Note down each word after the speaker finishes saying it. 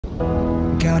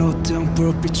가로등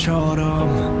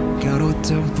불빛처럼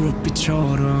가로등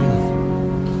불빛처럼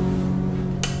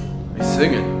He's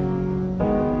singing.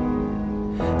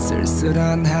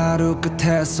 쓸쓸한 하루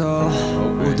끝에서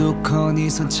우두커 네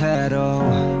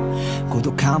손채로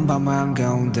고독한 밤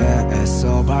한가운데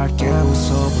애써 밝게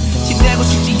웃어본다. 지내고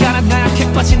싶지 않아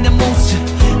나약해 빠진 내 모습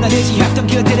날 의지했던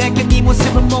그들에게 네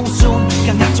모습은 몽순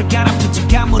강한 척 안 아픈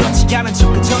척 아무렇지 않은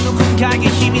척 그저 누군가에게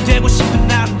힘이 되고 싶은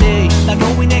난데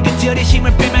나로 인해 그들의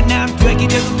힘을 빼면 안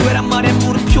되기를 되란 말에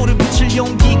물음표를 붙일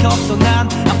용기가 없어 난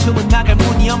아픔은 나갈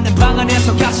문이 없는 방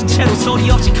안에서 갇힌 채로 소리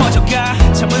없이 커져가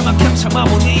참을 만큼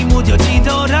참아보니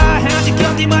무뎌지더라 아직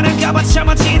견디만 할까봐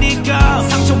참아지니까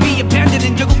상처 위에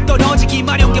밴드는 결국 떨어지기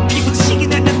마련 겹이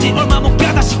붙이긴 했는데 얼마 못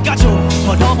가 다시 까줘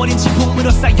벌어버린 지붕으로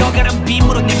쌓여가는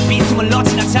빔으로 내 빈틈을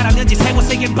어찌나 잘하는지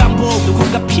세고세계 반복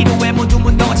누군가 필요해 모두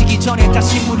무너지기 전에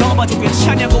다시 물어봐줘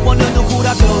괜찮냐고 어느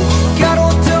누구라도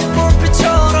가로등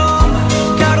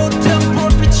불빛처럼 가로등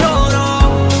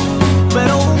불빛처럼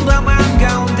외로운 밤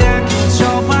한가운데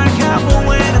그저 밝아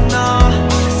보이는 너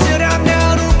쓸쓸한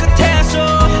하루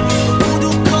끝에서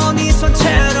우두커 네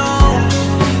손채로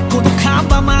고독한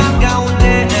밤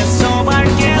한가운데 애써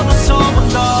밝게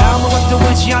웃어본다 아무것도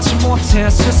의지하지 못해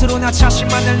스스로 나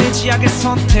자신만을 의지하게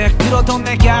선택 그러던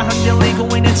내가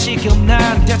흔들리고 있는 지금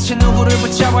난 대체 누구를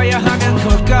붙잡아야 하는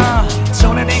걸까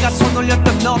전에 내가 손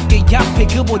올렸던 어깨 앞에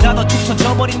그보다 더 툭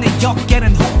터져버린 내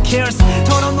어깨는 who cares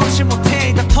털어놓지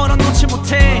못해 다 털어놓지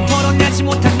못해 털어내지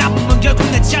못한 아픔은 결국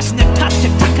내 자신의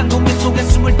탓에 탁한 공기 속에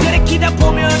숨을 들이키다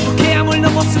보면 유쾌함을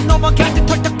넘어서 넘어갈 때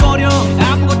털떡거려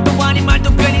아무것도 아닌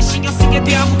말도 괜히 신경 쓰게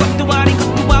돼 아무것도 아닌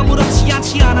것도 아무렇지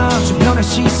않지 않아 주변의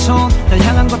시선 날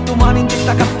향한 것도 아닌데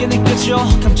따갑게 느껴져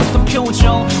감췄던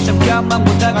표정 잠깐만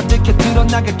보다가 들켜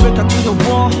드러나게 될까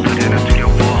두려워 그대는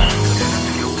두려워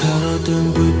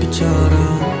가로등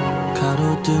불빛처럼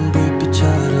가로등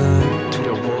불빛처럼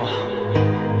두려워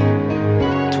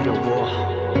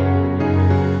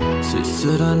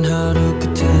쓸쓸한 하루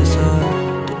끝에서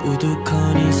또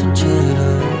우두커 네 손채로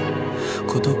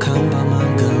고독한 밤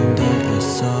한가운데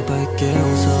애써 밝게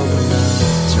웃어본다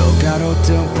저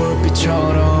가로등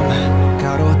불빛처럼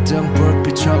가로등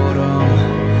불빛처럼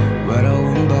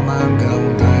외로운 밤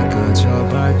한가운데 그저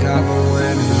밝아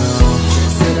보이는 너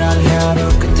쓸쓸한 하루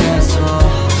끝에서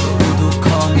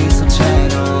우두커 네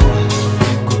손채로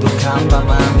고독한 밤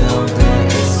한가운데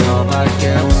애써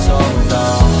밝게 웃어본다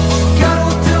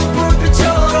가로등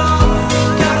불빛처럼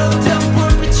가로등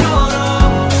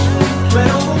불빛처럼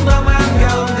외로운 밤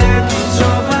한가운데 그저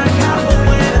밝아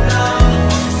보이는 너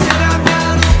쓸쓸한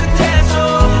하루 끝에서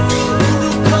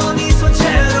우두커 네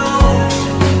손채로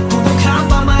고독한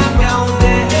밤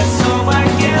한가운데 애써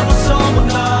밝게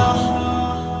웃어본다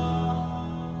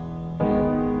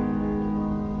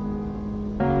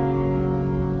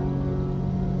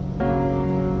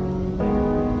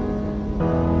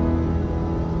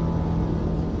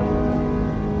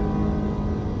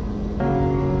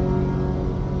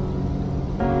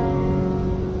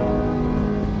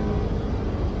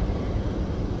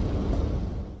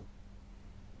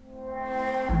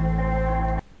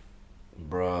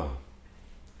Bruh,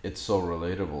 it's so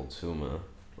relatable too, man.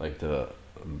 Like the,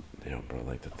 bro,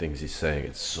 like the things he's saying,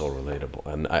 it's so relatable.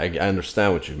 And I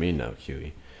understand what you mean now,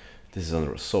 Huey. This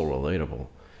is so relatable.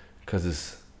 Because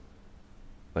it's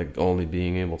like only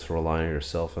being able to rely on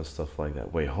yourself and stuff like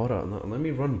that. Wait, hold on. Let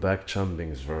me run back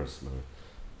Changbin's verse, man.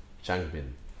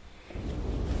 Changbin.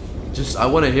 Just, I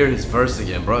want to hear his verse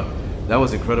again, bro. That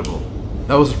was incredible.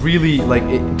 That was really like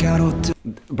it,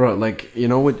 bro, like, you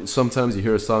know what, sometimes you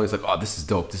hear a song, it's like, oh, this is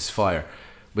dope, this is fire.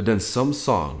 But then some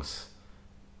songs,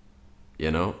 you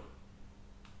know,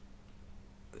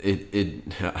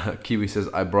 Kiwi says,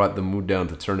 I brought the mood down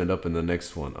to turn it up in the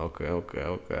next one. Okay,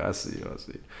 I see you.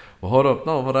 Well, hold up,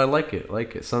 no, but I like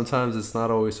it. Sometimes it's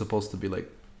not always supposed to be like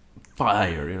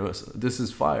fire, you know, this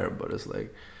is fire, but it's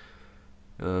like,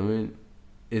 you know what I mean,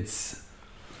 it's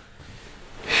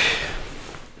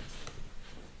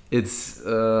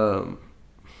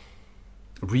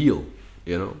real,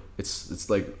 you know, it's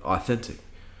like authentic.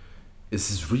 This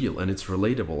is real and it's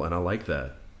relatable, and I like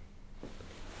that.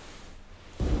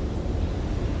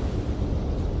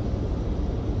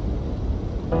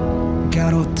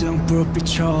 가로등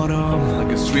불빛처럼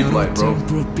Like a streetlight, bro. 가로등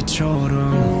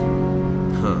불빛처럼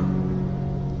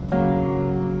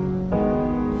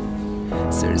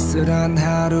쓸쓸한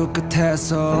하루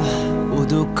끝에서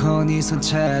우두커 네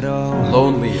손채로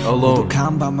Lonely, alone.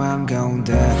 고독한 밤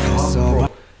한가운데 Bro,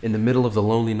 in the middle of the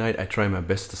lonely night, I try my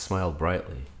best to smile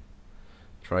brightly.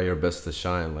 Try your best to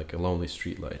shine like a lonely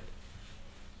streetlight.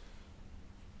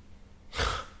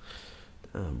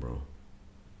 Damn, bro.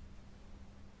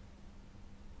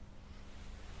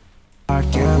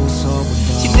 밝게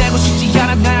웃어본다. 지내고 싶지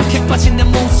않아 나약해 빠진 내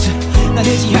모습 날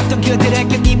의지했던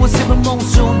그들에게 네 모습은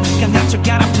몽순 강한 척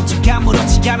안 아픈 척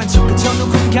아무렇지 않은 척 그저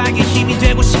누군가에게 힘이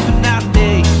되고 싶은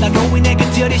난데 나로 인해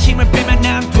그들의 힘을 빼면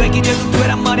안 되기를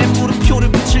되란 말에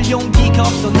물음표를 붙일 용기가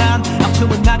없어 난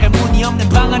아픔은 나갈 문이 없는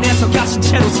방 안에서 갇힌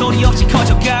채로 소리 없이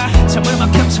커져가 참을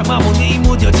만큼 참아보니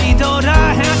무뎌지더라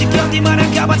아직 견디만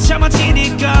할까봐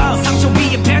참아지니까 상처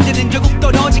위에 밴드는 결국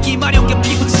떨어지기 마련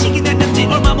피부치긴 했는데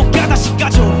얼마 못 가 다시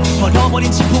가져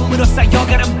얼어버린 지붕으로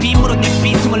쌓여가는 빔으로 내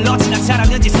빈틈을 넣지나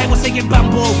잘하는지 세고세계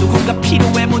반복 누군가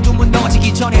필요해 모두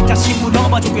무너지기 전에 다시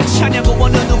물어봐도 괜찮냐고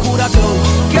어느 누구라도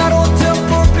가로등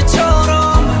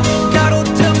불빛처럼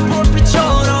가로등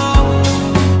불빛처럼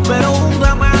외로운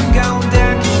밤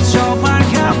한가운데 그저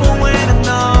밝아 보이는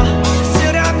너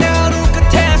쓰란 하루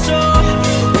끝에서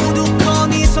우두커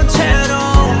네 손채로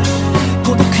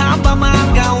고독한 밤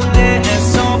한가운데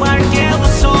애써 밝게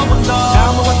웃어본 너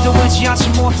아무것도 의지하지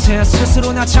못해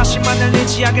스스로 나 자신만을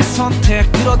의지하게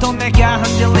선택 그러던 내가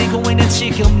흔들리고 있는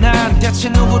지금 난 대체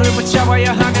누구를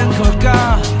붙잡아야 하는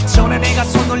걸까 전에 내가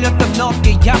손 올렸던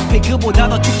어깨 앞에 그보다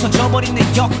더 툭 터져버린 내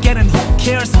어깨는 who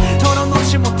cares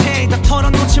털어놓지 못해 다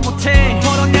털어놓지 못해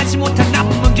털어내지 못한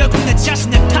아픔은 결국 내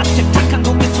자신의 탓에 탁한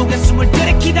공기 속에 숨을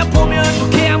들이키다 보면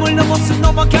유쾌함을 넘어서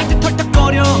넘어갈 때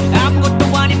털떡거려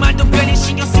아무것도 아닌 말도 괜히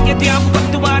신경 쓰게 돼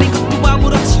아무것도 아닌 것도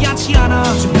아무렇지 않지 않아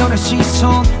주변의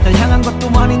시선 날 향한 것도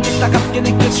아닌데 따갑게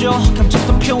느껴져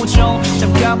감췄던 표정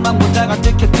잠깐만 보다가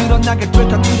들켜 드러나게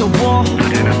될까 두려워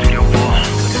그래나 두려워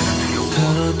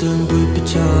가로등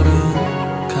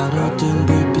불빛처럼 가로등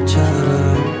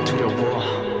불빛처럼 두려워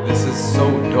This is so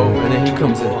dope, and then he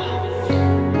comes in.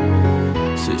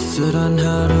 쓸쓸한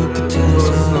하루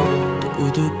끝에서 또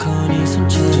우두커 네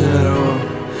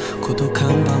손채로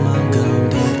고독한 밤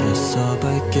한가운데 애써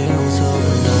밝게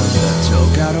웃어본다. 저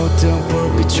가로등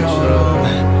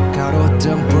불빛처럼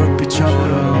가로등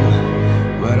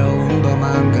불빛처럼 외로운 밤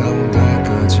한가운데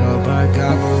그저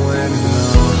밝아 보이는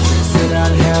너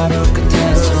쓸쓸한 하루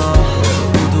끝에서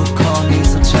우두커 네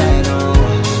손채로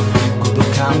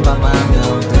고독한 밤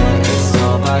한가운데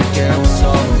애써 밝게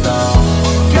웃어본다.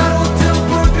 가로등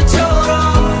불빛처럼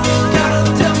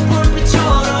가로등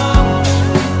불빛처럼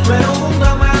외로운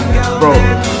밤 한가운데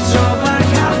그저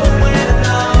밝아 보이는 너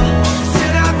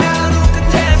쓸쓸한 하루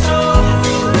끝에서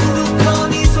우두커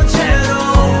네 손채로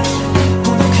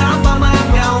고독한 밤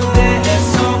한가운데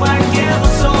애써 밝게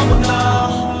웃어본다.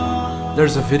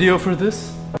 There's a video for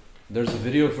this? There's a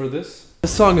video for this?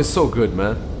 This song is so good,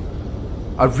 man.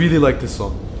 I really like this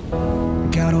song.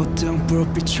 가로등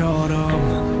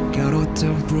불빛처럼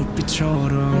가로등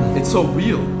불빛처럼 It's so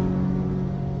real.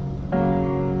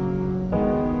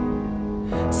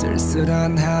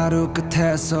 쓸쓸한 하루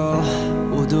끝에서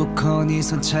우두커 네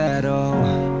손채로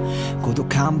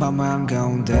고독한 밤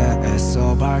한가운데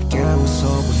애써 밝게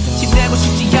웃어본다. 지내고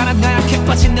싶지 않아 나약해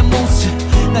빠진 내 모습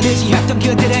날 의지했던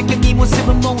그들에게 네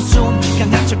모습은 몽순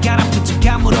강한 척 안 아픈 척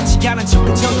아무렇지 않은 척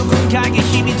그저 누군가에게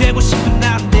힘이 되고 싶은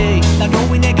난데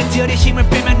나로 인해 그들의 힘을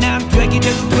빼면 안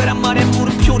되기를 되란 말에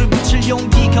물음표를 붙일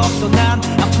용기가 없어 난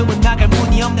아픔은 나갈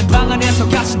문이 없는 방 안에서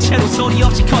갇힌 채로 소리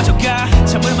없이 커져가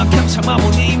참을 만큼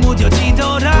참아보니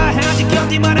무뎌지더라 아직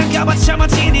견디만 할까봐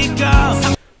참아지니까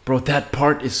Bro, that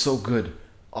part is so good.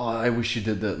 Oh, I wish you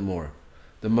did that more.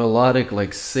 The melodic,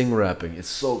 like sing rapping, it's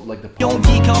so like the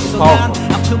용기가 없어 난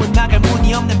아픔은 나갈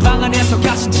문이 없는 방 안에서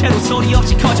갇힌 채로 소리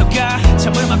없이 커져가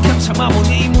참을 만큼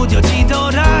참아보니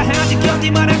무뎌지더라 아직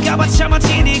견디만 할까봐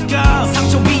참아지니까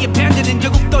상처 위에 밴드는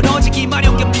결국 떨어지기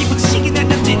마련 피부치긴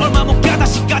했는데 얼마 못 가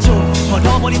다시 가져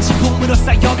얼어버린 지붕으로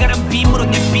쌓여가는 빔으로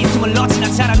내 빈틈을 넣지나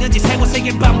잘하는지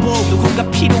세고세계 반복 누군가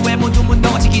필요해 모두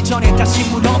무너지기 전에 다시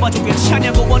물어봐도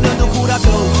괜찮냐고 어느 누구라도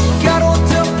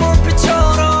가로등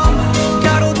불빛처럼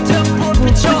가로등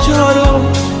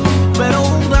불빛처럼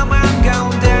외로운 밤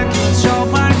한가운데 그저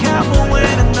밝아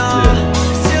보이는 너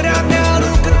쓸쓸한 하루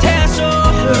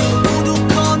끝에서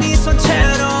우두커 네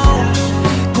손채로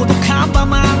고독한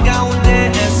밤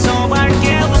한가운데 애써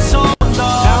밝게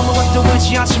웃어본다. 아무것도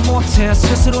의지하지 못해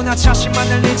스스로 나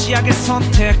자신만을 의지하게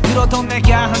선택 그러던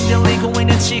내가 흔들리고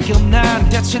있는 지금 난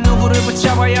대체 누구를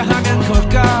붙잡아야 하는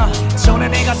걸까 전에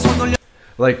내가 손 올려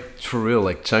like for real,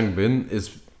 like Changbin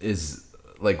is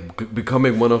like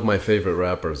becoming one of my favorite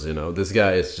rappers, you know. This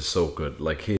guy is just so good. Like he